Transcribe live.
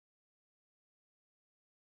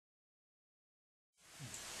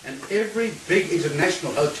And every big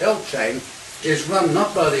international hotel chain is run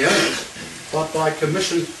not by the owners, but by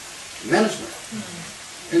commissioned management.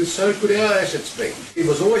 And so could our assets be. It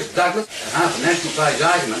was always Douglas and half the National Party's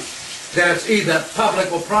argument that it's either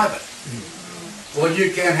public or private. Well,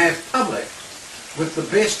 you can have public with the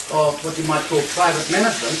best of what you might call private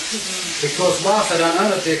management, because whilst they don't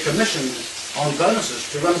own it, they're commissioned on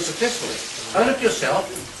bonuses to run it successfully. Own it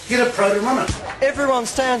yourself, get a pro to run it. Everyone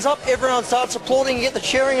stands up, everyone starts applauding, you get the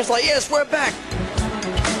cheering, it's like, yes, we're back.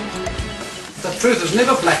 The truth is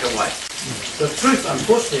never black and white. The truth,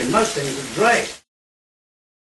 unfortunately, in most things is grey.